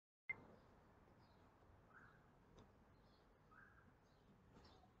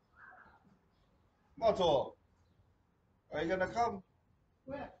Matua, are you gonna come?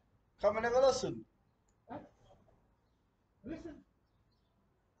 Where? Come and have a listen. Huh? Listen.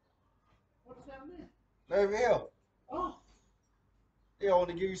 What's down there? Over here. Oh, Yeah, I want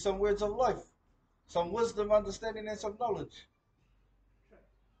to give you some words of life, some wisdom, understanding, and some knowledge.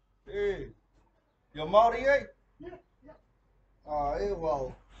 Yeah. You're Maori, eh? yeah, yeah. Oh, yeah,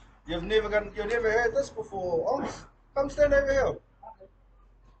 well, you've never heard this before. Come stand over here. Okay.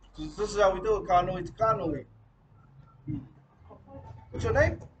 'Cause this is how we do it, kānui te kānui. What's your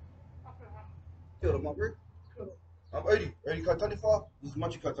name? Kia ora, my bro. I'm Odi KAITANIWHA. This is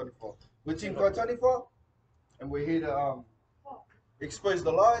Machi KAITANIWHA. We're Team KAITANIWHA, and we're here to expose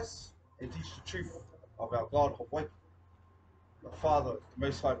the lies and teach the truth of our God, Hawaii, the Father, the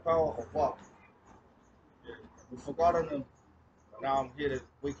Most High Power, Hawaii. Yeah. We've forgotten him. Now I'm here to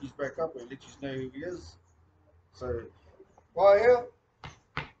wake you back up and let you know who he is. So, right here,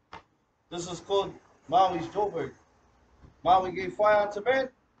 this is called Maui's jawbone. Maui gave fire unto man.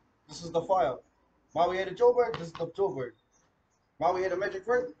 This is the fire. Maui had a jawbone. This is the jawbone. Maui had a magic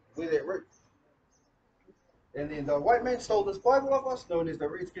rope. We're that rope. And then the white man stole this Bible of us, known as the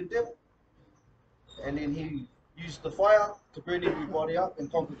Redskin Devil. And then he used the fire to burn everybody up and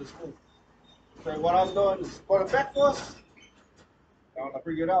conquer this world. So what I'm doing is got it back for us. I'm going to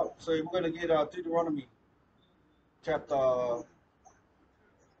bring it out. So we're going to get Deuteronomy chapter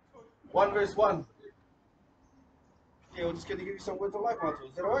 1 verse 1. Yeah, we're just going to give you some words of life, Matua.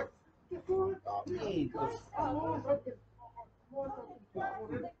 Is that alright? Oh, man.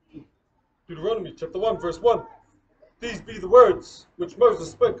 Deuteronomy chapter 1 verse 1. These be the words which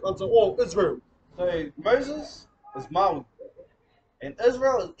Moses spake unto all Israel. So Moses is Maui. And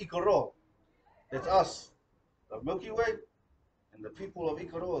Israel is Ikaro. That's us. The Milky Way. And the people of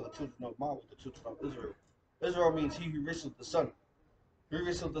Ikaro are the children of Maui, the children of Israel. Israel means he who wrestled the sun. Who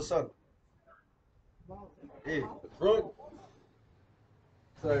wrestled the sun? Yeah. That's right.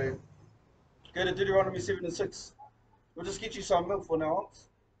 So, go to Deuteronomy 7 and 6. We'll just get you some milk for now, Ox.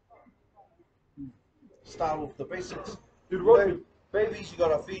 Start with the basics. Deuteronomy. Babies, you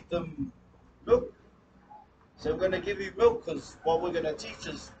gotta feed them milk. So, we're gonna give you milk because what we're gonna teach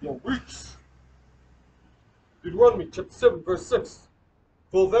is your roots. Deuteronomy chapter 7 verse 6.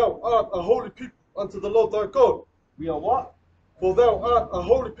 For thou art a holy people unto the Lord thy God. We are what? For thou art a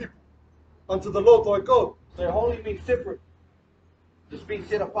holy people unto the Lord thy God. So, holy means separate. Just being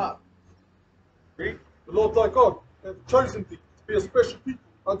set apart. Read. The Lord thy God hath chosen thee to be a special people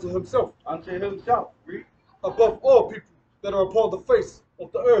unto himself, Unto himself. Read. above all people that are upon the face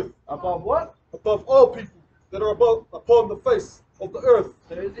of the earth. Above what? Above all people that are upon the face of the earth.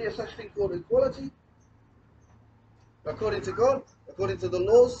 So, is there such thing called equality? According to God? According to the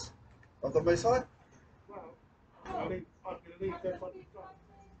laws of the Most High? Well, I believe that's what he's got.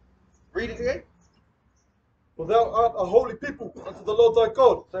 Read it again. For thou art a holy people unto the Lord thy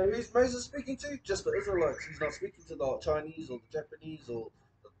God. So who's Moses speaking to? Just the Israelites. He's not speaking to the Chinese or the Japanese or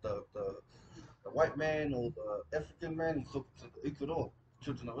the white man or the African man. He's talking to the Ecuador,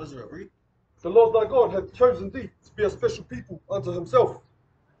 children of Israel. Read. The Lord thy God hath chosen thee to be a special people unto himself,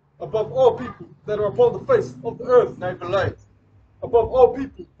 above all people that are upon the face of the earth. No, below. Above all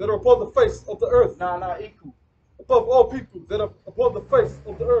people that are upon the face of the earth. No, equal. Above all people that are upon the face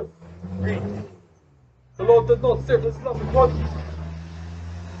of the earth. Read. The Lord did not set his love upon you.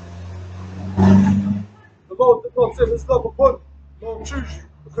 The Lord did not set his love upon you, nor choose you,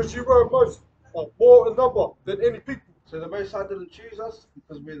 because you were more in number than any people. So the Most High didn't choose us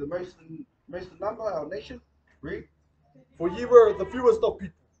because we're the most in number, our nation. Read. For ye were the fewest of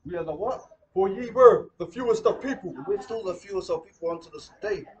people. We are the what? For ye were the fewest of people. And we're still the fewest of people unto this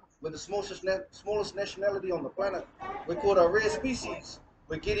day. We're the smallest nationality on the planet. We're called a rare species.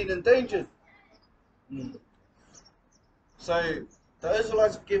 We're getting endangered. So the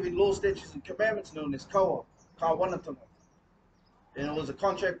Israelites were given law, statutes, and commandments known as Kawanatama. And it was a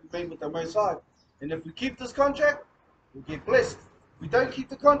contract we made with the Most High. And if we keep this contract, we'll get blessed. If we don't keep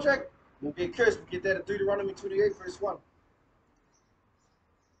the contract, we'll get cursed. We get that in Deuteronomy 28 verse 1.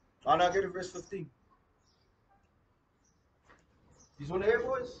 I'll now get to verse 15. You want to hear,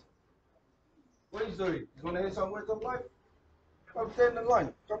 boys? What are you doing? You want to hear some words of life? Come stand in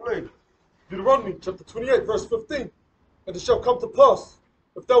line. Come learn. Deuteronomy chapter 28 verse 15. And it shall come to pass,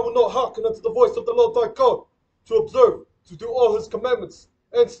 if thou wilt not hearken unto the voice of the Lord thy God, to observe, to do all his commandments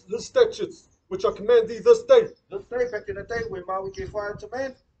and his statutes, which I command thee this day. This day, back in the day when Maui gave fire to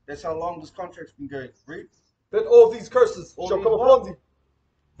man, that's how long this contract's been going. Read. That all these curses All shall these come what? upon thee.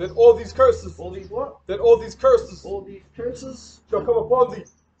 That all these curses, All these what? that all these curses All these curses shall come upon thee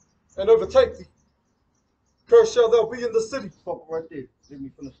and overtake thee. Cursed shall thou be in the city. Stop right there. Let me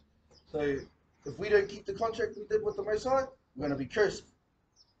finish. So if we don't keep the contract we did with the Most High, we're going to be cursed.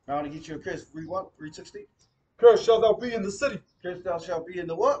 I want to get you a curse. Read what? 360. Cursed shall thou be in the city. Cursed thou shalt be in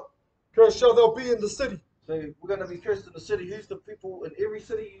the what? Cursed shall thou be in the city. So we're going to be cursed in the city. Who's the people in every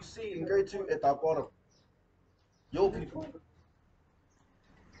city you see and go to at the bottom? Your people.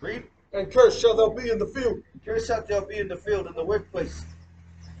 Read. And cursed shall thou be in the field. Cursed shalt thou be in the field, in the workplace.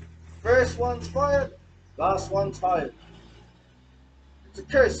 First one's fired, last one's hired. It's a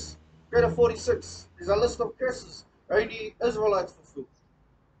curse. Go to 46. There's a list of curses only Israelites fulfill.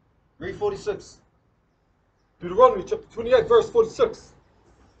 Read 46. Deuteronomy chapter 28, verse 46.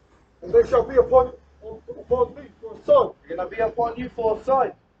 And they shall be upon thee for a sign, They're going to be upon you for a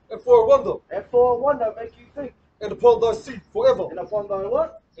sign, and for a wonder, and for a wonder make you think. and upon thy seed forever, And upon thy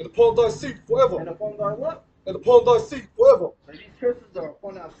what? and upon thy seed forever, And upon thy what? and upon thy seed forever. So these curses are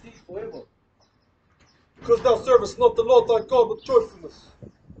upon our seed forever. Because thou servest not the Lord thy God with joyfulness,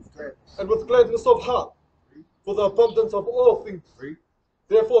 and with gladness of heart, for the abundance of all things. Read.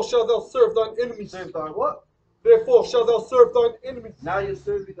 Therefore shalt thou serve thine enemies. Serve thy what? Therefore shalt thou serve thine enemies. Now you're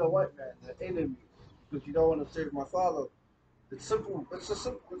serving the white man, the enemy, because you don't want to serve my father. It's simple. It's as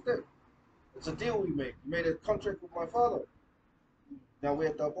simple as that. It's a deal we made. We made a contract with my father. Now we're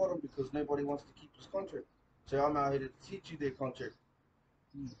at the bottom because nobody wants to keep this contract. So I'm out here to teach you their contract.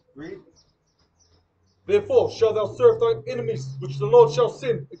 Read. Therefore shalt thou serve thine enemies, which the Lord shall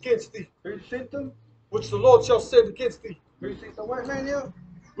send against thee. Who sent them? Which the Lord shall send against thee. Who sent the white man here?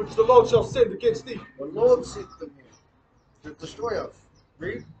 Which the Lord shall send against thee. The Lord sent them here to destroy us.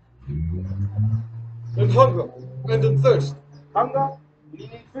 Read. In hunger, and in thirst, Hunger. When you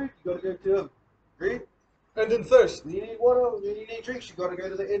need food, you got to go to him. Read. and in thirst, When you need water, when you need drinks, you got to go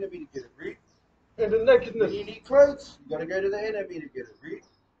to the enemy to get it. Read. and in When nakedness, you need clothes, you got to go to the enemy to get it. Read.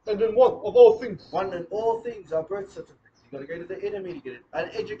 and in want of all things. One in all things are birth certificates. You got to go to the enemy to get it.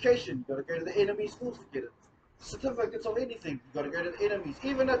 And education, you got to go to the enemy schools to get it. Certificates of anything, you got to go to the enemies.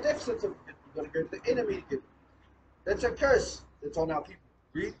 Even a death certificate, you got to go to the enemy to get it. That's a curse that's on our people.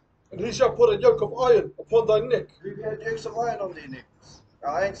 Read. And he shall put a yoke of iron upon thy neck, We've had yokes of iron on their necks.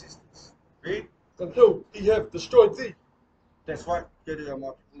 Our ancestors. Read. until he have destroyed thee. That's right. Go to my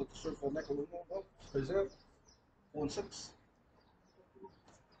people with the sword for neck a little more. Hosea 4 and 6.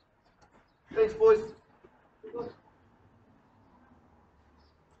 Thanks, boys.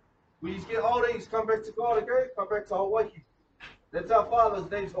 When you get older, you come back to God, okay? Come back to Hawaii. That's our father's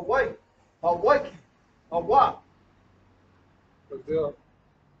name's Hawaii. Hawaii. Hawaii. Hosea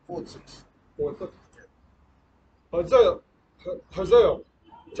 4 and 6. 4 and 6. Hosea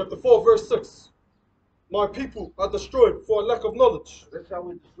chapter 4, verse 6. My people are destroyed for a lack of knowledge, That's how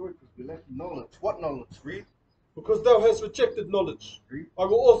we're destroyed, because we lack knowledge. What knowledge? Read. because thou hast rejected knowledge. Read. I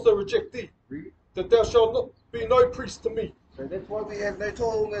will also reject thee, Read. that thou shalt not be no priest to me. So that's why we have no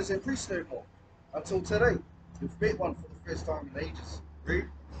Torahs and priests no more. Until today. We've met one for the first time in ages. Read.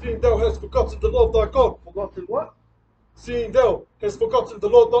 Seeing thou hast forgotten the law of thy God. Forgotten what? Seeing thou hast forgotten the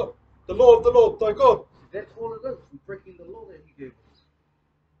law of the Lord thy God. That's all it is. We're breaking the law that he gave us.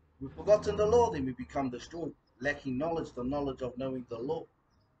 We've forgotten the law, then we become destroyed. Lacking knowledge, the knowledge of knowing the law.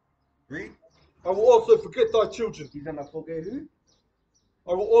 Read. I will also forget thy children. He's going to forget who?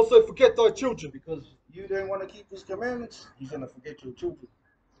 I will also forget thy children. Because you don't want to keep his commandments, he's going to forget your children.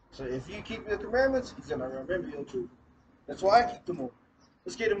 So if you keep your commandments, he's going to remember your children. That's why I keep them all.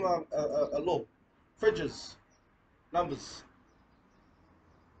 Let's get him a law. Fridges. Numbers.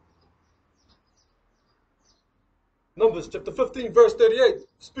 Numbers chapter 15, verse 38.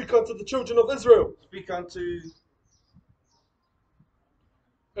 Speak unto the children of Israel, Speak unto...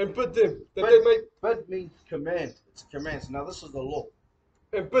 and bid them that they may Bid means command. It's a command. So now this is the law.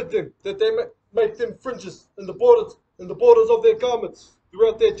 make them fringes in the borders of their garments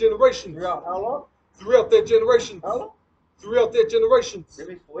throughout their generations. Throughout how long? Throughout their generations. How long? Throughout their generations. That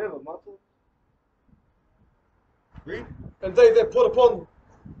means forever, Matua. Read. And they that put upon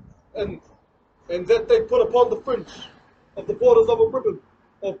and that they put upon the fringe of the borders of a ribbon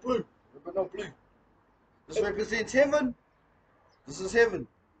of blue. Ribbon of blue. This represents heaven. This is heaven.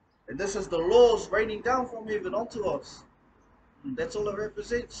 And this is the laws raining down from heaven onto us. And that's all it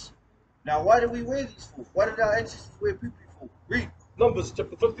represents. Now, why do we wear these for? Why did our ancestors wear poopy for? Read. Numbers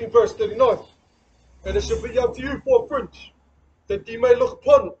chapter 15, verse 39. And it shall be unto you for a fringe, that ye may look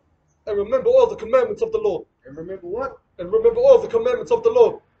upon it, and remember all the commandments of the Lord. And remember what? And remember all the commandments of the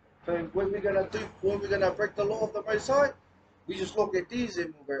Lord. So when we're gonna break the law of the Most High, we just look at these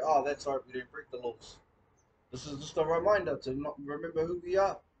and we'll go, oh, that's right, we didn't break the laws. This is just a reminder to not remember who we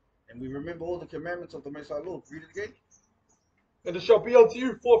are. And we remember all the commandments of the Most High Lord. Read it again. And it shall be unto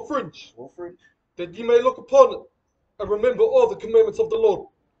you for a fringe, What fringe? that ye may look upon it, and remember all the commandments of the Lord,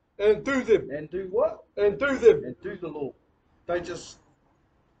 And do them. And do what? And do them. And do the law. Don't just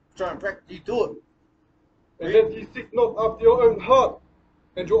try and practically do it. And that ye seek not after your own heart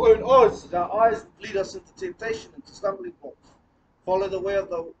and your own eyes. Because our eyes lead us into temptation, into stumbling blocks. Follow the way of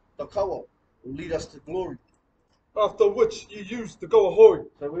the kawa, will lead us to glory. After which ye use to go a-whoring.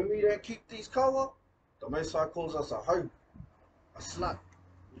 So when we don't keep these kawa, the Most High calls us a hoe, a slut.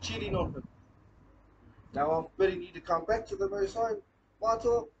 We're cheating on him. Now I'm bidding you to come back to the Most High,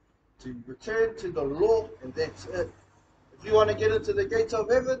 Matua, to return to the law, and that's it. If you want to get into the gates of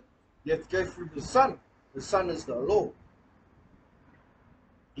heaven, you have to go through the Son. The Son is the law.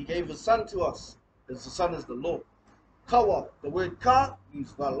 He gave His Son to us, because the Son is the law. Kawa, the word ka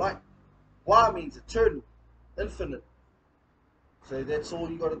means the light. Wa means eternal, infinite. So that's all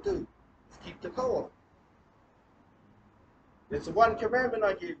you got to do, is keep the kawa. That's the one commandment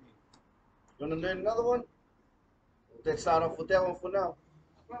I gave you. You want to learn another one? Let's start off with that one for now.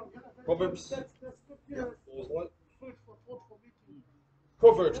 Proverbs. That's good. Yeah. Food for thought for me too.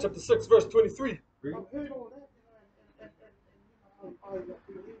 Proverbs chapter 6 verse 23. Read. I've heard all that, and I believe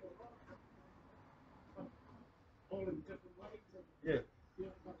a lot. But all in different ways. And, Yeah.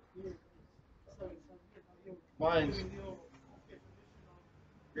 but so you're Mine's. giving your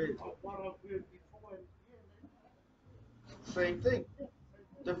definition Yeah. of what I've heard before. And, Same thing.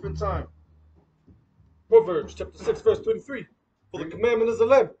 Different time. Proverbs chapter 6 verse 23. For the commandment is a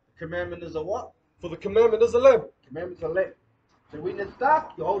lamp. Commandment is a what? For the commandment is a lamp. Commandment is a lamp. So when it's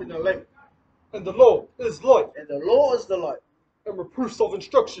dark, you're holding a lamp. And the law is light. And the law is the light. And reproofs of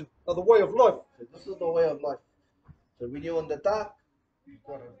instruction are the way of life. So this is the way of life. So when you're in the dark, you've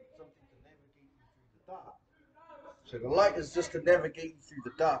got something to navigate you through the dark. So the light is just to navigate you through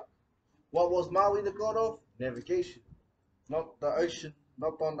the dark. What was Maui the god of? Navigation. Not the ocean,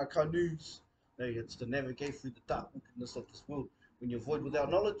 not on the canoes. No, it's to navigate through the dark wickedness of this world. When you're void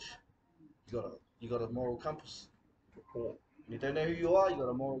without knowledge, you got a moral compass. When you don't know who you are, you got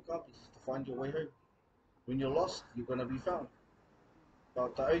a moral compass to find your way home. When you're lost, you're gonna be found.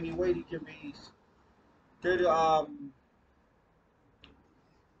 But the only way you can be is go to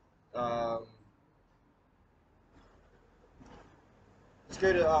let's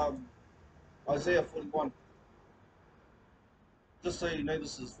go to Isaiah 41. Just so you know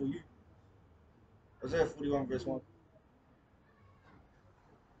this is for you. Isaiah 41 verse 1.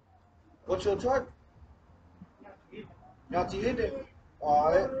 What's your tribe? Ngati.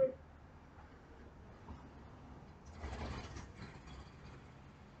 Alright.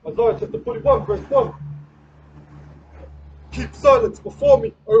 Isaiah chapter 41 verse 1. Keep silence before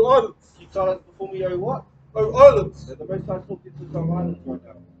me, O islands. Keep silence before me, O what? O islands. So the Most High talking to some islands right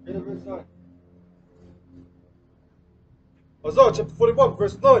now. Read the verse 9. Isaiah chapter 41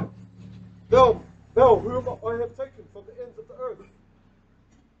 verse 9. Thou whom I have taken from the ends of the earth,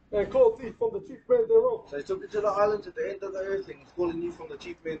 and called thee from the chief man thereof, So he took you to the islands at the end of the earth and he's calling you from the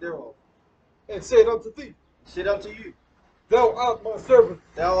chief man thereof. and said unto thee, Said unto you, Thou art my servant.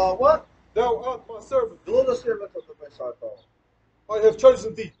 thou art what? Thou art my servant. You're the servant of the Most High God. I have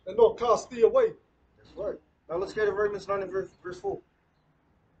chosen thee, and not cast thee away. That's right. Now let's go to Romans 9 and verse 4.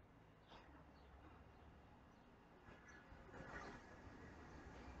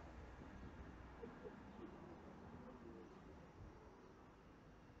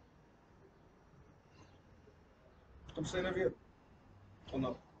 I'm saying over here. On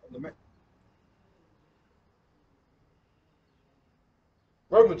the map.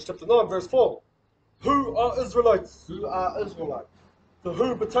 Romans chapter 9 verse 4. Who are Israelites? Who are Israelites? To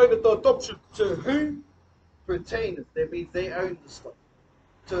whom pertaineth the adoption? To whom pertaineth, that means they own the stuff.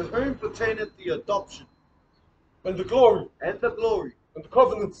 To whom pertaineth the adoption, And the glory, and the glory, and the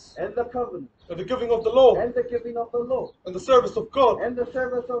covenants, and the covenant, and the giving of the law, and the giving of the law, and the service of God, and the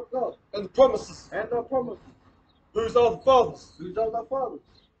service of God, and the promises, and the promises, whose are the fathers, whose are the fathers,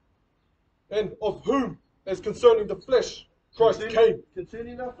 and of whom, as concerning the flesh, Christ came,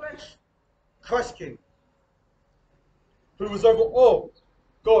 concerning the flesh, Christ came. who is over all,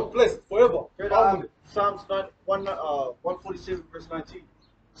 God blessed forever. Go to Amen. Psalms 147 verse 19.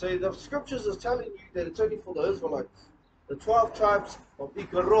 So the scriptures is telling you that it's only for the Israelites, the 12 tribes of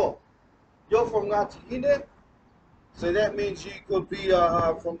Ikaro. You're from Ngati, so that means you could be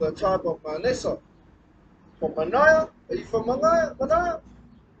from the tribe of Manasseh. From Manaya? Are you from Manaya?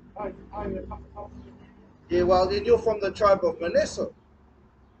 Yeah, well then you're from the tribe of Manasseh.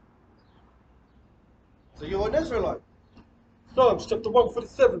 So you're an Israelite. Psalms chapter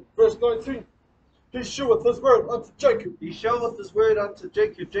 147 verse 19. He sheweth his word unto Jacob. He showeth his word unto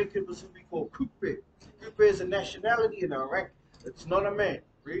Jacob. Jacob is who we call Kupe. Kupe is a nationality and a rank. It's not a man.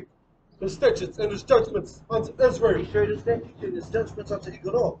 Read. his statutes and his judgments unto Israel. He showed his statutes and his judgments unto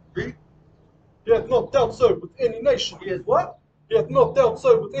Igor. Read. He hath not dealt so with any nation. He has what? He hath not dealt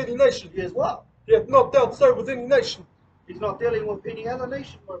so with any nation. He has what? He hath not dealt so with any nation. He's not dealing with any other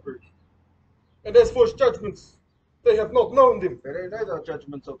nation, my brother. And as for his judgments, they have not known them. They don't know the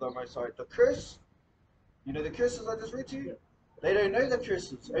judgments of the Most High. The curse, you know the curses I just read to you? Yeah. They don't know the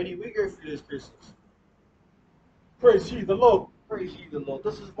curses. Only we go through those curses. Praise ye the Lord. Praise ye the Lord.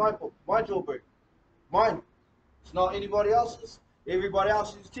 This is my book, my jawbone. Mine. It's not anybody else's. Everybody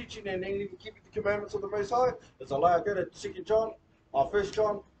else is teaching and ain't even keeping the commandments of the Most High. It's a lie. Go to 2 John, 1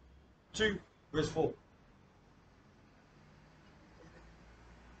 John 2, verse 4.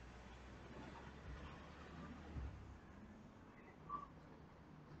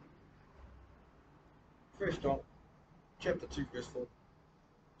 First John, chapter 2, verse 4.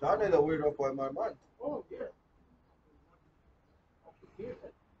 So I know that word off by my mind. Oh, yeah. I can hear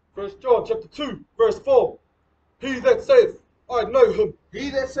that. 1 John chapter 2, verse 4. He that saith, I know him, He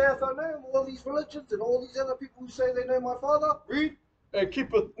that saith I know him, all these religions and all these other people who say they know my Father, read. and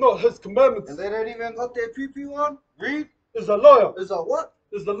keepeth not his commandments, And they don't even got their poo-poo on, read. is a liar. Is a what?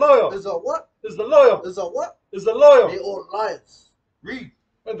 Is a liar. Is a what? Is a liar. Is a what? Is a liar. They're all liars. Read.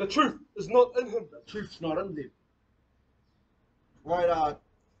 And the truth is not in him. The truth's not in them. Right,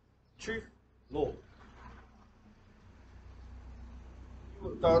 truth, law.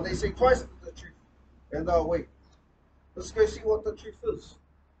 They say Christ is the truth. And wait. Let's go see what the truth is.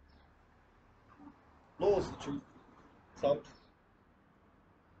 Law is the truth. Son.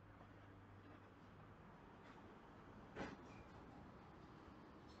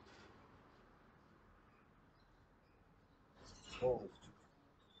 Law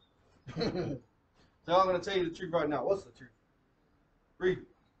is the truth. So I'm going to tell you the truth right now. What's the truth? Read.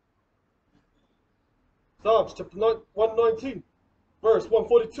 Psalms chapter 119, verse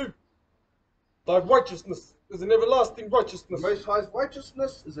 142. Thy righteousness is an everlasting The righteousness, Most High's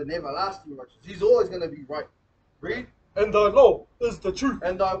righteousness is an everlasting righteousness. He's always going to be right. Read. and thy law is the truth.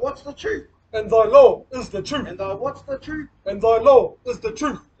 And what's the truth? And thy law is the truth. And what's the truth? And thy law is the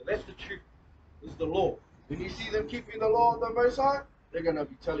truth. So that's the truth. Is the law. When you see them keeping the law of the Most High, they're going to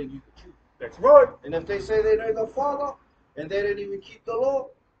be telling you the truth. That's right. And if they say they know the Father and they don't even keep the law,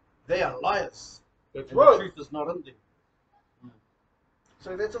 they are liars. That's And right. the truth is not in them.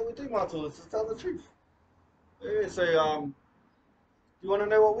 So that's what we do, Matua, is to tell the truth. Yeah, so, you want to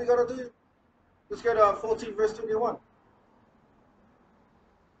know what we got to do? Let's go to 14 verse 21.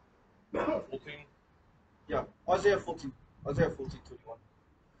 14. Yeah, Isaiah 14. Isaiah 14, 21.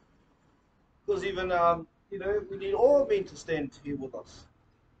 Because even, you know, we need all men to stand here with us.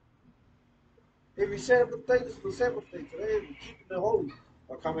 Every Sabbath day, this is the Sabbath day today, we're keeping it holy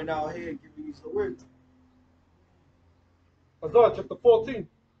by coming out here and giving you the word. Isaiah chapter 14,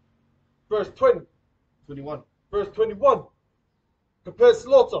 verse 20, 21. verse 21. Prepare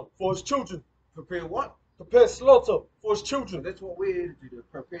slaughter for his children. Prepare what? Prepare slaughter for his So children. that's what we're here to do, to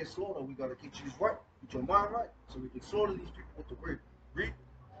prepare slaughter. We got to get you right, get your mind right, so we can slaughter these people with the word. Read.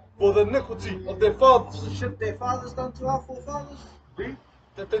 For the iniquity of their For fathers, the shit their fathers done to our forefathers. Read.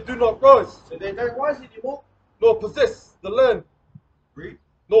 that they do not rise, So they don't rise anymore. nor possess the land, Read.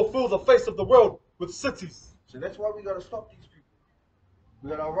 nor fill the face of the world with cities. So that's why we got to stop these people. We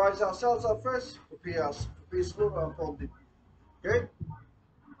got to rise ourselves up first, prepare slaughter upon them. Okay?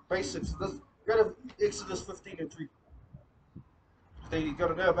 Basics. Go to Exodus 15 and 3. They got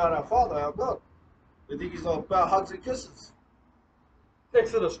to know about our Father, our God. They think he's about hugs and kisses.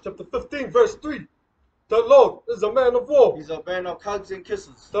 Exodus chapter 15, verse 3. The Lord is a man of war. He's a man of hugs and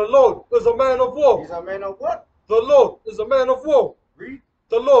kisses. The Lord is a man of war. He's a man of what? The Lord is a man of war. Read.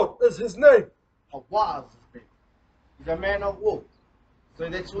 The Lord is his name. Hawa is his name. He's a man of war. So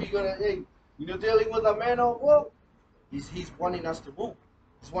that's what you gotta, hey, when you're dealing with a man of war, he's wanting us to rule.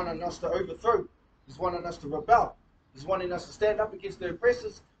 He's wanting us to overthrow. He's wanting us to rebel. He's wanting us to stand up against the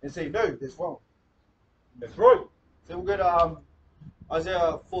oppressors and say, no, that's wrong. That's right. So we'll go to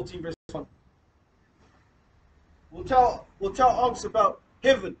Isaiah 14 verse 1. We'll tell Unks about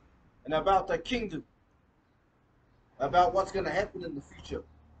heaven and about the kingdom, about what's going to happen in the future.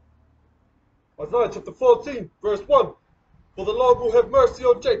 Isaiah chapter 14, verse 1. For the Lord will have mercy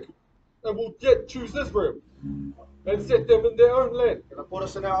on Jacob, and will yet choose Israel, and set them in their own land. Going to put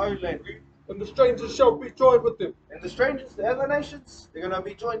us in our own land. Read. And the strangers shall be joined with them, And the strangers, the other nations, they're going to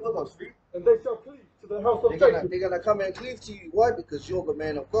be joined with us. Read. and they shall cleave to the house of They're Jacob. gonna come and cleave to you. Why? Because you're the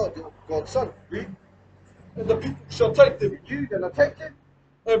man of God. You're God's son. Read. And the people shall take them, You're gonna take them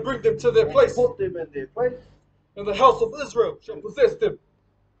and bring them to their and place. put them in their place. And the house of Israel shall possess them,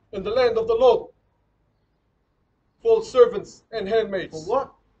 in the land of the Lord, for servants and handmaids. For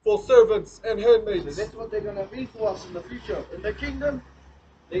what? for servants and So handmaids. that's what they're gonna be for us in the future. In the kingdom,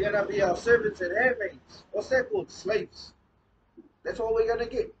 they're gonna be our servants and handmaids. What's that called? Slaves. That's all we're gonna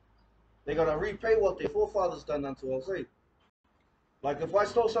get. They're gonna repay what their forefathers done unto us. Eh? Like if I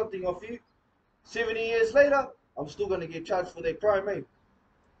stole something off you, 70 years later, I'm still gonna get charged for their crime. Eh?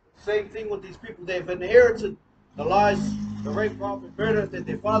 Same thing with these people. They've inherited the lies, the rape, rob, and murder that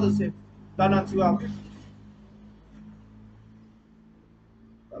their fathers have done unto our people.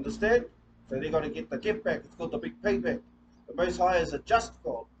 Understand? So they got to get the get back. It's called the big payback. The Most High is a just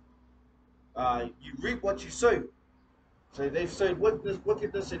God. You reap what you sow. So they've sowed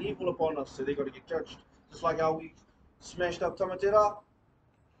wickedness and evil upon us. So they got to get judged. Just like how we smashed up Tamatera,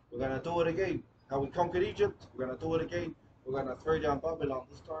 we're going to do it again. How we conquered Egypt, we're going to do it again. We're going to throw down Babylon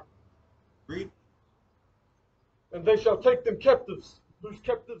this time. Read. And they shall take them captives, whose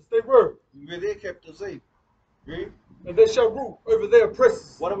captives they were. We're their captives, eh? Read. And they shall rule over their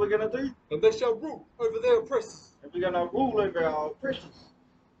oppressors. What are we going to do? And they shall rule over their oppressors. And we're going to rule over our oppressors.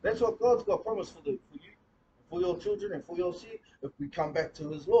 That's what God's got promised for you, for your children, and for your seed, if we come back to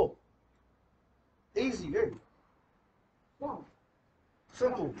His law. Easy, very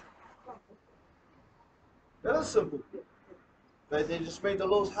simple. That is simple. They just made the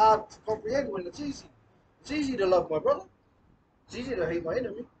laws hard to comprehend when it's easy. It's easy to love my brother. It's easy to hate my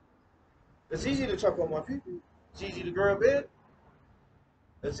enemy. It's easy to chuck on my people. It's easy to grow a beard.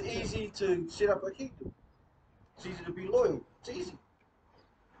 It's easy to set up a kingdom. It's easy to be loyal. It's easy.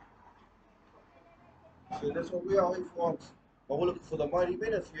 So that's what we are here for. But we're looking for the mighty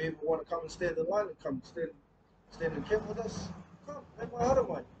men. If you ever want to come and stand in line and come stand in camp with us, come. Make my heart of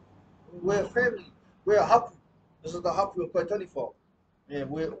mine. We're a family. We're a hapu. This is the hapu of KAITANIWHA. And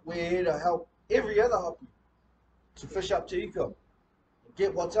we're here to help every other hapu to fish up to Ika,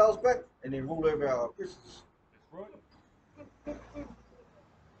 get what's ours back, and then rule over our oppressors.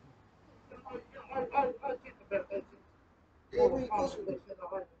 I think about that. Yeah, we of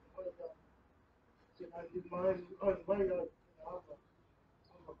In my own way, I'm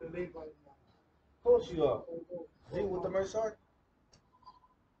a believer in that. course you are. Deal with the Most High.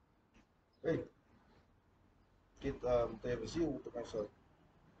 Hey, they have a zeal with the Most High.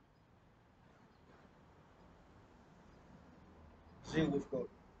 Zeal with God.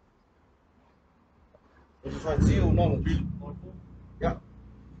 It's just like zeal knowledge. Yeah.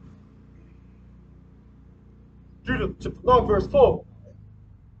 Judah chapter 9 verse 4.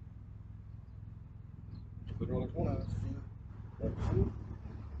 Put it on the corner. That's zeal.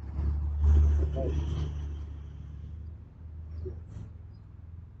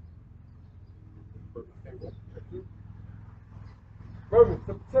 Romans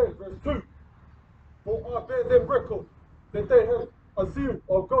chapter 10 verse 2. For I bear them record that they have a zeal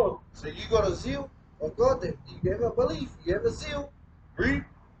of God, So you got a zeal of God, that you have a belief, you have a zeal. Read.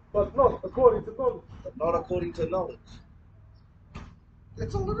 but not according to knowledge. But not according to knowledge.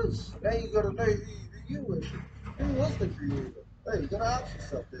 That's all it is. Now you got to know who you worship. Who was the creator? Hey, you got to ask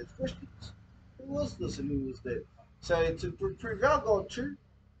yourself those questions. Who was this and who was that? So to prove our God true,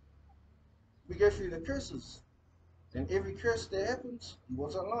 we go through the curses. And every curse that happens, he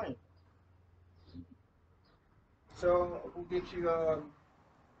wasn't lying. So we'll get you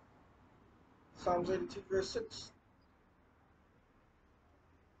Psalms 82 verse 6.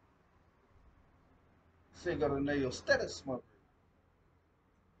 So you got to know your status, my friend.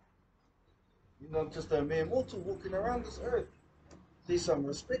 You're not just a mere mortal walking around this earth. There's some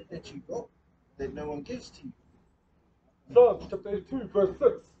respect that you got that no one gives to you. Psalms chapter 82 verse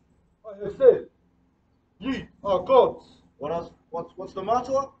 6. I have said, ye are gods. What else? What's the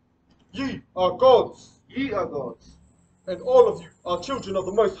Matua? Ye are gods, Ye are gods. and all of you are children of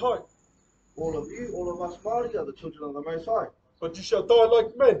the Most High. All of you, all of us Māori are the children of the Most High. But you shall die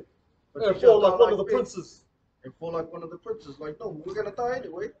like men, But and you shall fall like die one like of the men. princes. And fall like one of the princes. Like, no, we're going to die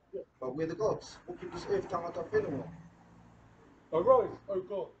anyway. But we're the gods. Walking this earth, tangata whenua. Arise, O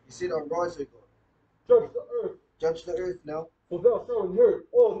God, He said, arise, O God. judge the earth, Judge the earth now. for thou shalt inherit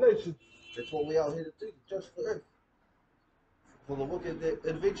all nations. That's what we are here to do. Judge the earth. For the wicked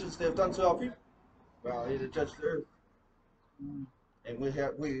inventions they have done to our people. We are here to judge the earth. And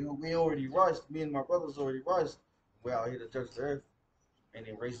we already rise. Me and my brothers already rise. We are here to judge the earth. And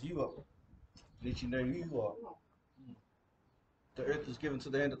then raise you up. Let you know who you are. The earth is given to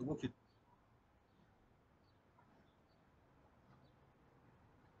the hand of the wicked.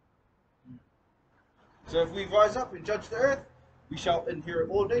 So if we rise up and judge the earth, we shall inherit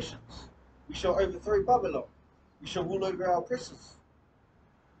all nations. We shall overthrow Babylon. We shall rule over our oppressors.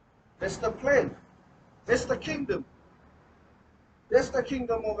 That's the plan. That's the kingdom. That's the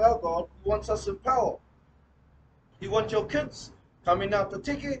kingdom of our God who wants us in power. He wants your kids coming out the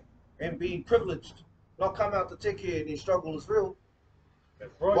ticket and being privileged. Not come out the ticket and their struggle is real.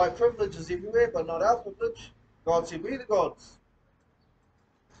 That's right. White privilege is everywhere, but not our privilege. God said, we the gods.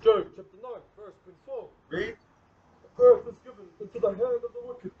 Job chapter 9, verse 24. Read. The earth is given into the hand of the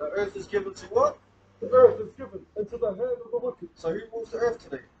wicked. The earth is given to what? The earth is given into the hand of the wicked. So who rules the earth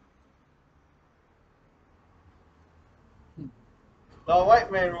today? The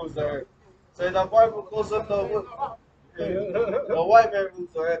white man rules the earth. So the Bible calls him the white man rules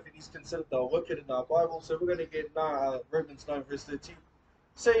the earth, and he's considered the wicked in our Bible. So we're going to get Romans 9 verse 13.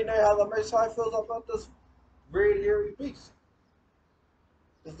 So you know how the Most High feels about this red hairy beast.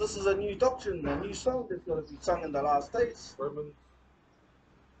 Because this is a new doctrine, a new song that's going to be sung in the last days. Romans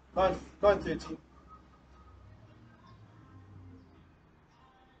 9:13.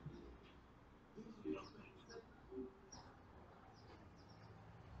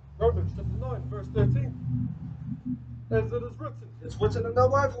 Romans chapter 9, verse 13. As it is written, It's written in the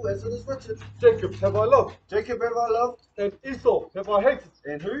Bible, as it is written. Jacob have I loved, Jacob have I loved, and Esau have I hated.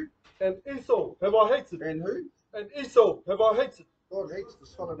 and who? And Esau have I hated. And who? And Esau have I hated. God hates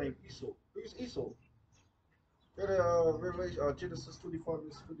this fellow named Esau. Who's Esau? Go to Revelation, Genesis 25,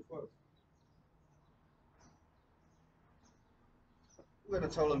 verse 25. We're going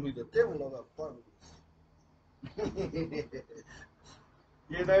to tell him who the devil of the Bible is.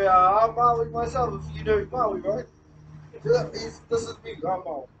 You know, I'm Maui myself, if you know Maui, right? This is me, I'm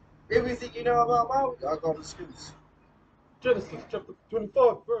Maui. Everything you know about Maui, I got the skills. Genesis chapter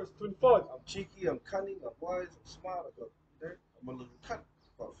 25, verse 25. I'm cheeky, I'm cunning, I'm wise, I'm smart, I'm a little cunt.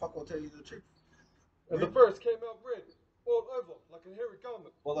 But fuck, I'll tell you the truth. And the verse came out red, all over, like a hairy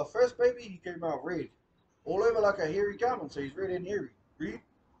garment. Well, the first baby, he came out red. All over like a hairy garment, so he's red and hairy. Read.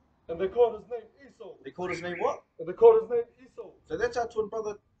 And they called his name Esau. They called his name what? And they called his name Esau. So that's our twin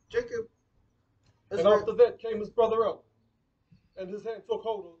brother Jacob. And after that came his brother out. And his hand took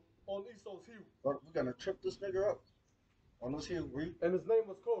hold on Esau's heel. We're going to trip this nigga up on his heel. Read. And his name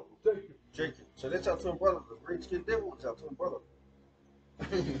was called Jacob. Jacob. So that's our twin brother. The red-skinned devil is our twin brother.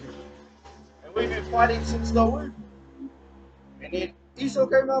 And we've been fighting since the womb. And then Esau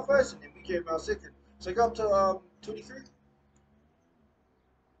came out first, and then we came out second. So go up to 23.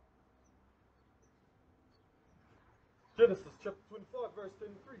 Genesis chapter 25, verse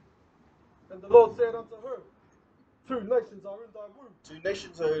 23. And the Lord said unto her, 2 nations are in thy womb, 2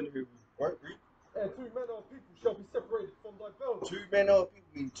 nations are in who, right? Read. and 2 manner of people shall be separated from thy bowels. 2 manner of people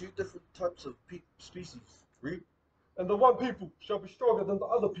mean 2 different types of species. Read. And the one people shall be stronger than the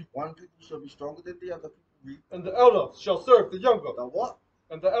other people. 1 people shall be stronger than the other people. Read. And the elder shall serve the younger. The what?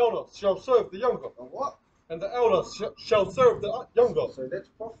 And the elder shall serve the younger. The what? And the elder shall serve the younger. So that's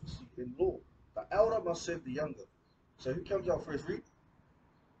prophecy in law. The elder must serve the younger. So who comes out first? Read.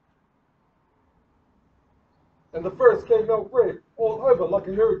 And the first came out red, all over, like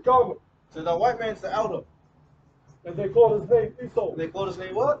a hairy garment. So the white man's the elder. And they called his name Esau. And they call his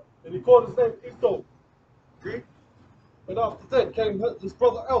name what? And he called his name Esau. Read. And after that came his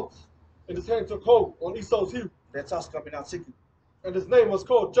brother out, and his hand took hold on Esau's heel. That's us coming out second. And his name was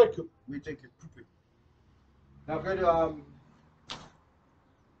called Jacob. We take it pooping. Now go to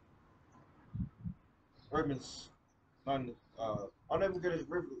Romans 9. I'll never go to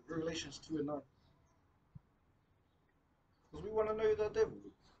Revelations 2 and 9. Because we want to know who the devil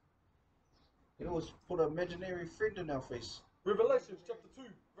is. He always put an imaginary friend in our face. Revelation chapter 2,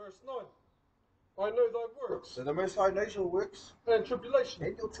 verse 9. I know thy works, So the Most High knows your works, and tribulation,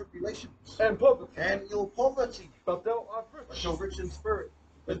 and your tribulations, and poverty, and your poverty, but thou art but rich. you're rich in spirit.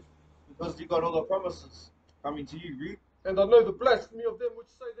 Because you got all the promises coming to you. Read. And I know the blasphemy of them which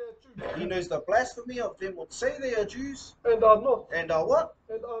say they are He Jews, knows the blasphemy of them which say they are Jews, and are not, and are what?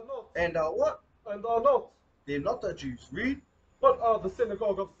 and are not, And are what? and are not, They're not the Jews. Read. but are the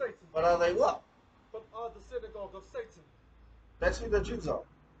synagogue of Satan. But are they what? But are the synagogue of Satan. That's who the Jews are.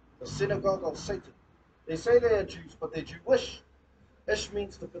 The synagogue of Satan. They say they are Jews, but they're Jewish. Ish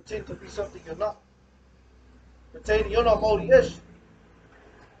means to pretend to be something you're not. Pretend you're not Māori-ish.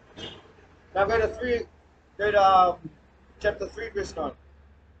 Now go to chapter 3, verse 9.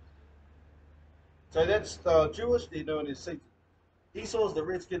 So that's the Jewish, they're known as Satan. Esau is the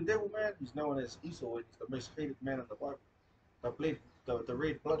red-skinned devil man, he's known as Esau, he's the most hated man in the Bible. The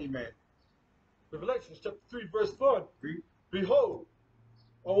red bloody man. Revelation chapter 3, verse 9. Read. Behold,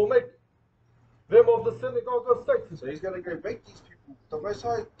 I will make them of the synagogue of Satan. So he's going to go make these people, the Most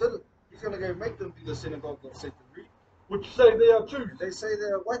High did it. He's going to go make them be the synagogue of Satan. Read. Which say they are Jews, And they say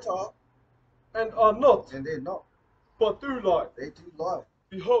they're white are, and are not, and they're not. but do lie. They do lie.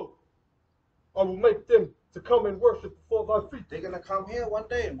 Behold, I will make them to come and worship before thy feet, They're going to come here one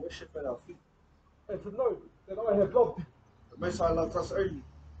day and worship at our feet. and to know that I have loved thee, The Most High loves us only.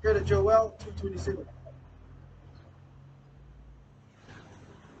 Go to Joel 2:27.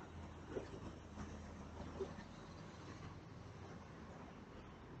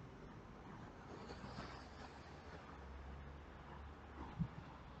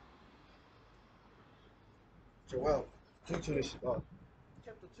 Joel 2:27.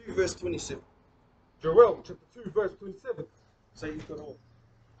 Chapter 2, verse 27. Joel chapter 2, verse 27. Say you could all.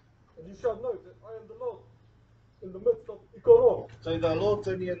 And you shall know that I am the Lord in the midst of Ikoro, So the Lord's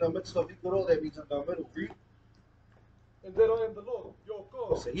only in the midst of Ikoro, that means in the middle. Read. and that I am the Lord your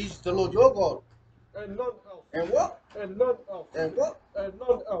God, So he's the Lord your God. and none else, And what? and none else, And what? and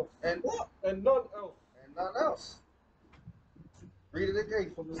none else, And what? and none else. And none else. Read it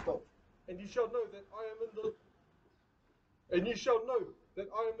again from the start. And you shall know that I am in the and you shall know that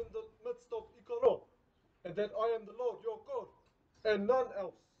I am in the midst of Ikoro, and that I am the Lord your God, and none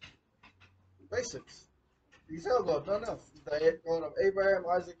else. Basics. He's our God, none else. He's the God of Abraham,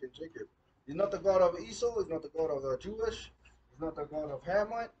 Isaac, and Jacob. He's not the God of Esau. He's not the God of the Jewish. He's not the God of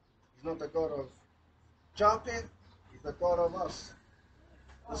Hamite. He's not the God of Japheth. He's the God of us.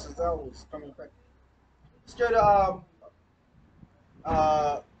 This is ours coming back. Let's go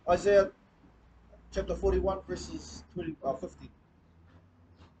to Isaiah chapter 41, verses 15.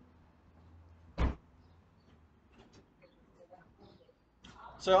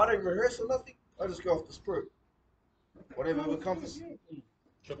 So I don't rehearse or nothing. I just go off the spirit. Whatever comes.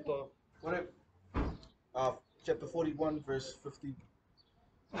 Chapter Whatever. Chapter 41, verse 15.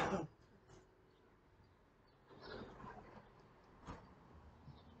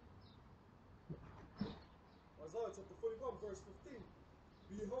 Isaiah chapter 41, verse 15.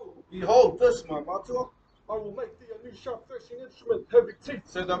 Behold, Behold this, my Matua. I will make thee a new sharp threshing instrument having teeth.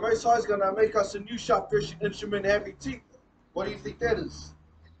 So the Most High is going to make us a new sharp threshing instrument having teeth. What do you think that is?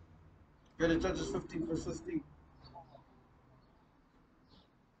 Go to Judges 15, verse 15.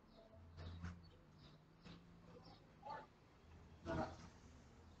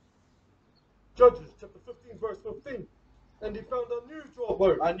 Judges chapter 15, verse 15. And he found a new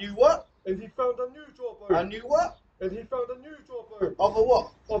jawbone. I knew what? And he found a new jawbone. I knew what? And he found a new jawbone. Of a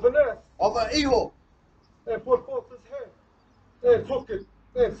what? Of an ass. Of an evil. And put forth his hand. And took it.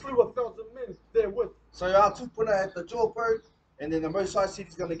 And slew 1,000 men therewith. So our tupuna had the jawbone, and then the Most High said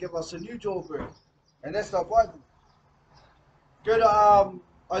he's going to give us a new jawbone. And that's the Bible. Go to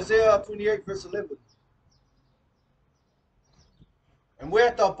Isaiah 28, verse 11. And we're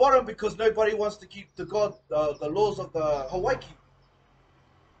at the bottom because nobody wants to keep the laws of the Hawaii.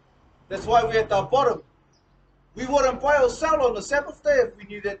 That's why we're at the bottom. We wouldn't buy or sell on the Sabbath day if we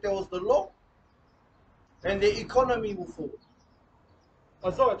knew that there was the law. And the economy will fall.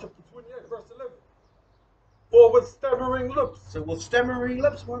 Isaiah chapter 28, verse 11. For with stammering lips. So with stammering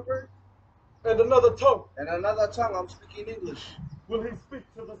lips, my bro. And another tongue. And another tongue, I'm speaking English. Will he speak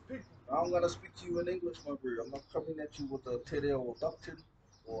to this people. I'm going to speak to you in English, my bro. I'm not coming at you with a Tere or Doctrine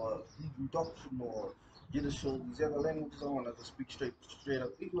or Hebrew Doctrine or Yiddish or these other languages. I want to speak straight up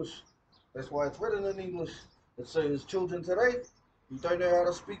English. That's why it's written in English. And so his children today, who don't know how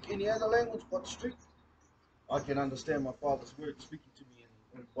to speak any other language but street, I can understand my Father's word speaking to me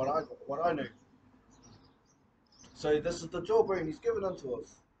and what I know. So this is the jawbone he's given unto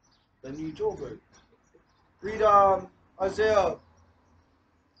us. The new jawbone. Read Isaiah.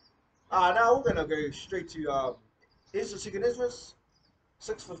 Now we're gonna go straight to here's the second Ezra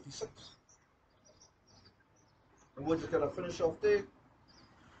 6:56. And we're just gonna finish off there.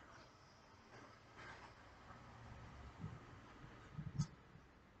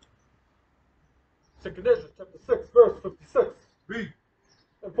 Second Ezra chapter 6, verse 56. Read.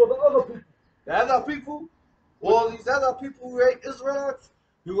 And for the other people. The other people, all these other people who ain't Israelites,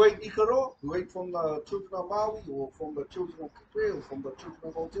 who ain't Ikaro, who ain't from the children of Maui, or from the children of Kipre, or from the children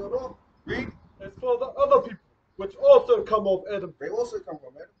of Aotearoa. Read. As for the other people, which also come of Adam, They also come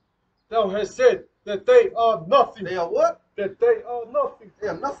from Adam. thou hast said that they are nothing. They are what? That they are nothing, They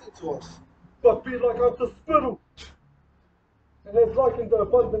are nothing to us. but be like unto spittle. And has likened the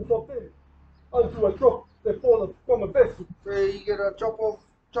abundance of them unto a drop that falleth from a vessel. So you get a drop of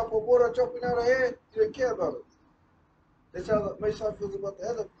water dropping out of here, you don't care about it. That's how the Most High feels about the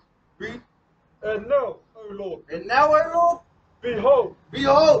other. Read. And now, O Lord, And now, O Lord, behold,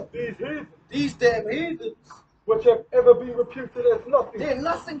 behold, these heathens, these damn heathens, which have ever been reputed as nothing, they're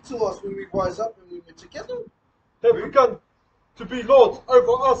nothing to us when we rise up and we meet together. have begun to be lords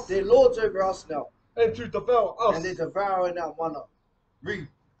over us, They're lords over us now, and to devour us. and they're devouring our mana. Read.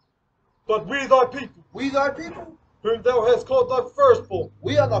 But we thy people, We thy people, whom thou hast called thy firstborn,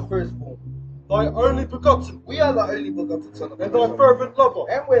 we are the firstborn. thy only begotten, We are the only begotten son of and the thy Most High. fervent lover,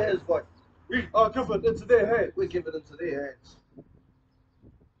 And we're his wife. are given into their hand. We give it into their hands.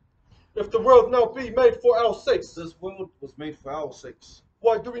 If the world now be made for our sakes, This world was made for our sakes.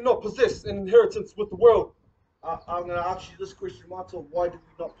 why do we not possess an inheritance with the world? I'm going to ask you this question, Matua. Why do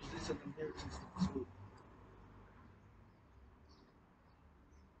we not possess an inheritance with this world?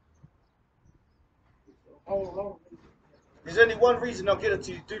 There's only one reason. I'll get it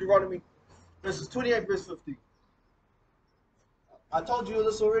to you. Deuteronomy verses 28 verse 15. I told you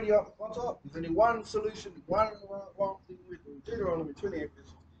this already up on top. There's only one solution, one thing with Deuteronomy 28 verse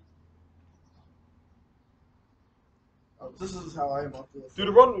 15. This is how I am after this.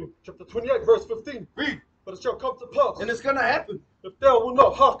 Deuteronomy chapter 28 verse 15. Read. But it shall come to pass, And it's going to happen. if thou wilt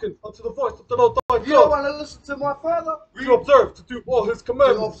not hearken unto the voice of the Lord thy You don't God, want to listen to my father? to observe to do all his To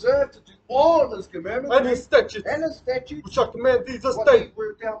commandments observe, to do all his commandments and his statutes, and his statutes. which I command thee this What day, he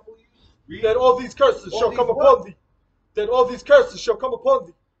wrote down for you. Read. that all these curses All shall these come what? upon thee, that all these curses shall come upon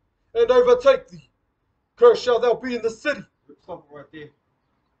thee, and overtake thee. Cursed shall thou be in the city, Stop it right there.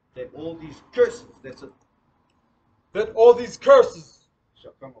 That all these curses, that's it, that all these curses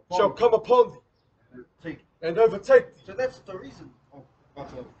shall come upon shall you. come upon thee, And take it. and overtake thee. So that's the reason.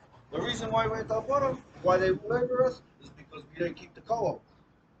 The reason why we're at the bottom, why they rule over us, is because we don't keep the co-op.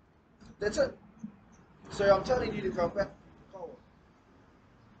 That's it. So I'm telling you to come back to the co-op.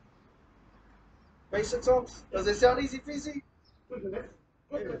 Basic songs. Does it sound easy peasy?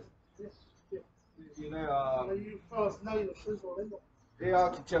 You know, You first know your shizzle, isn't it? yeah, I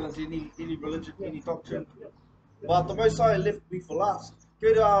can challenge any religion, any doctrine. But the Most High left me for last.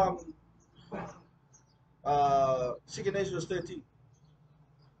 Go to 2 Corinthians 13.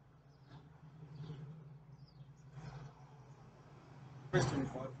 Verse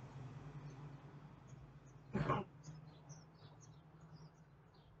 25.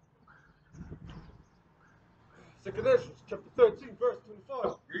 Second Ezra chapter 13 verse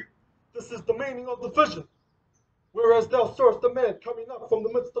 25. This is the meaning of the vision. Whereas thou sawest a man coming up from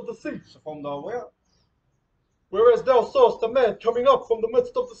the midst of the sea. So from the where? Whereas thou sawest a man coming up from the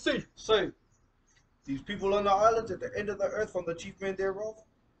midst of the sea. So these people on the islands at the end of the earth from the chief men thereof,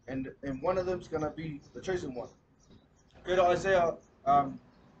 and one of them's gonna be the chosen one. Go to Isaiah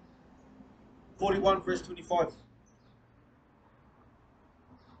 41 verse 25.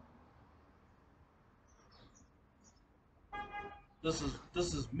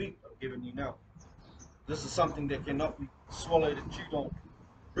 This is meat I'm giving you now. This is something that cannot be swallowed and chewed on.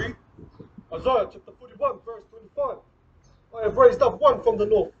 Read. Isaiah chapter 41 verse 25. I have raised up one from the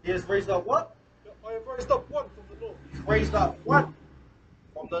north. He has raised up what? I have raised up one from the north. He's raised up what?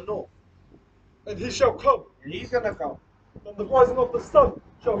 From the north. And he shall come. And he's gonna come. From the rising of the sun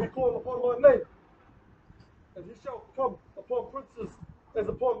shall he call upon my name. And he shall come upon princes as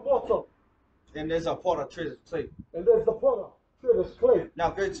upon mortar. And there's a pot of treasure too. And there's the potter, treasures clay. Now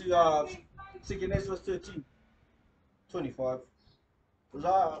go to 2 Corinthians 13, 25.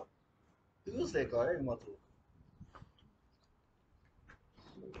 Who's that guy? Matua.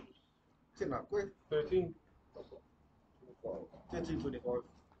 13. 13, 25.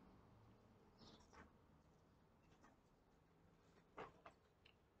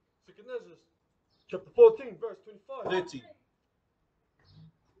 Second Ezra chapter 14 verse 25. 13.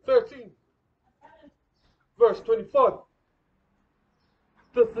 13 verse 25.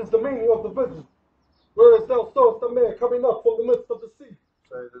 This is the meaning of the vision. Whereas thou sawest a man coming up from the midst of the sea.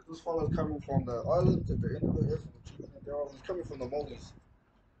 So this fellow's coming from the island at the end of the earth. He's coming from the Maldives.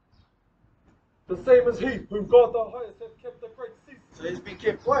 The same as he whom God the highest hath kept the great seas. So he's been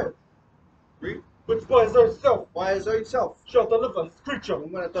kept quiet. Read. Which by his own self By his own self. shall deliver his creature.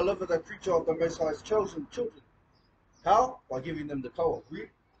 I'm going to deliver the creature of the Most High's chosen children. How? By giving them the co-op. Read.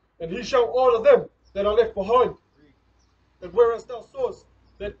 And he shall order them that are left behind. Read. And whereas thou sawest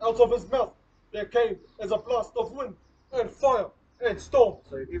that out of his mouth there came as a blast of wind and fire and storm.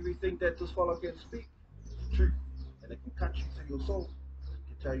 So everything that this fellow can speak is truth. And it can cut you to your soul. It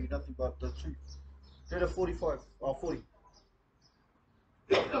can tell you nothing but the truth. Go to 45 or 40.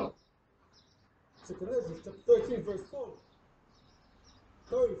 Second Ezra chapter 13 verse 4.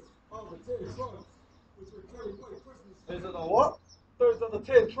 Those are the 10 tribes which were carried away prisoners. Those are the what? Those are the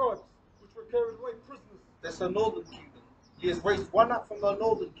 10 tribes which were carried away prisoners. That's the northern kingdom. He has raised one up from the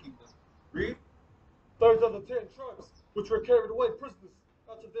northern kingdom. Read. Those are the 10 tribes which were carried away prisoners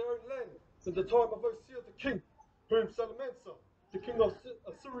out of their own land in the time of Osea the king, whom Salmanasar, the king of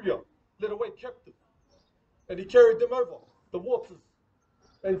Assyria, led away captive. And he carried them over the waters.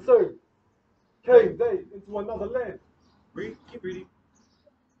 And so came they into another land. Read. Keep reading.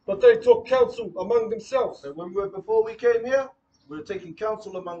 But they took counsel among themselves So before we came here, we were taking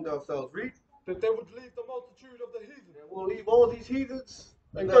counsel among ourselves. Read. that they would leave the multitude of the heathen And we'll leave all these heathens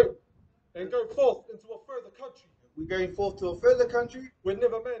and that and go forth into a further country We're going forth to a further country. where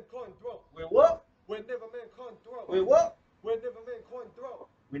never mankind dwelt. Where what? Where never mankind dwelt. Where what? Where never mankind dwelt.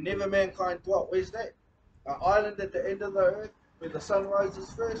 Where never mankind dwelt. Where's that? An island at the end of the earth where the sun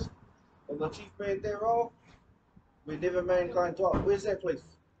rises first, and the chief man thereof. Where never mankind dwelt. Where's that place?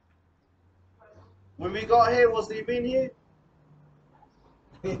 When we got here, was there men here?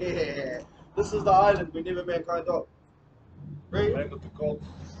 Yeah. This is the island where never mankind dwelt. Right? Land of the gods.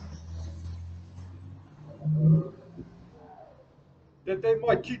 That they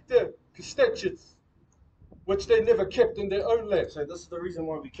might keep their statutes, which they never kept in their own land. So this is the reason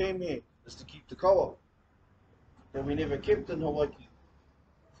why we came here, is to keep the kawa that we never kept in Hawaii.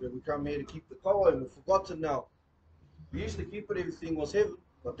 So we come here to keep the kawa, and we've forgotten now. We used to keep it, everything was heaven,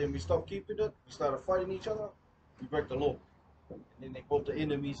 but then we stopped keeping it, we started fighting each other, we broke the law. And then they brought the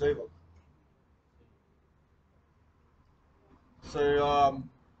enemies over. So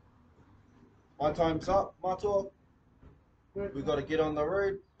my time's up, Matua. We got to get on the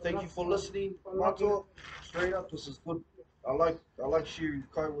road. Thank you for listening, Matua. Straight up, this is good. I like sharing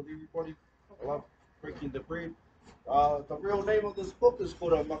kai with everybody. I like breaking the bread. The real name of this book is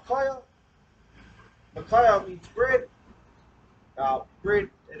called Makaya. Makaya means bread. Bread,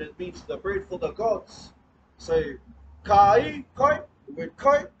 and it means the bread for the gods. So kai, the word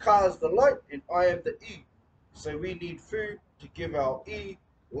kai, ka is the light, and I am the E. So we need food to give our E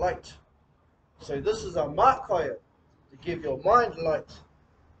light. So this is a makaya, to give your mind light.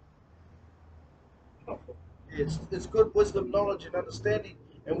 It's good wisdom, knowledge, and understanding.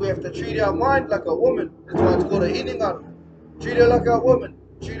 And we have to treat our mind like a woman. That's why it's called a hiningaro. Treat her like a woman.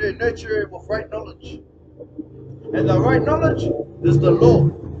 Treat her, nurture her with right knowledge. And the right knowledge is the law.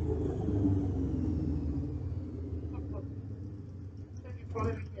 Thank you for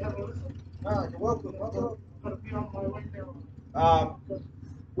letting me have a listen. You're welcome. I'm gonna be on my way now.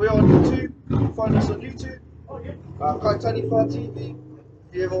 We're on YouTube. You can find us on YouTube. Oh yeah. KAITANIWHA TV.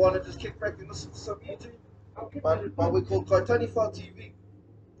 If you ever want to just kick back and listen to some YouTube. But we're called KAITANIWHA TV.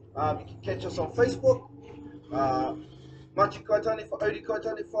 You can catch us on Facebook. Machi KAITANIWHA, Odi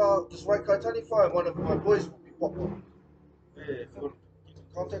KAITANIWHA, just write KAITANIWHA, and one of my boys will be popped up. Yeah, if you want to get in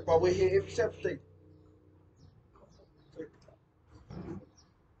contact, but we're here every Saturday.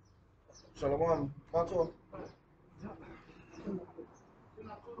 Shalom, Matua.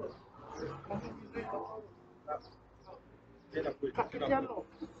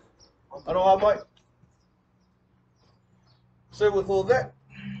 I know I might. So with all that,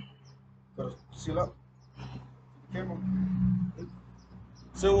 gotta seal up the camera.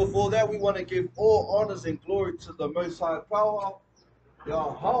 So with all that, we want to give all honors and glory to the Most High Power,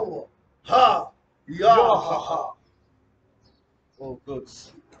 Yahweh, Ha, Yahaha. All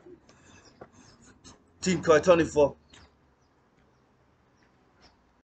goods. Team KAITANIWHA.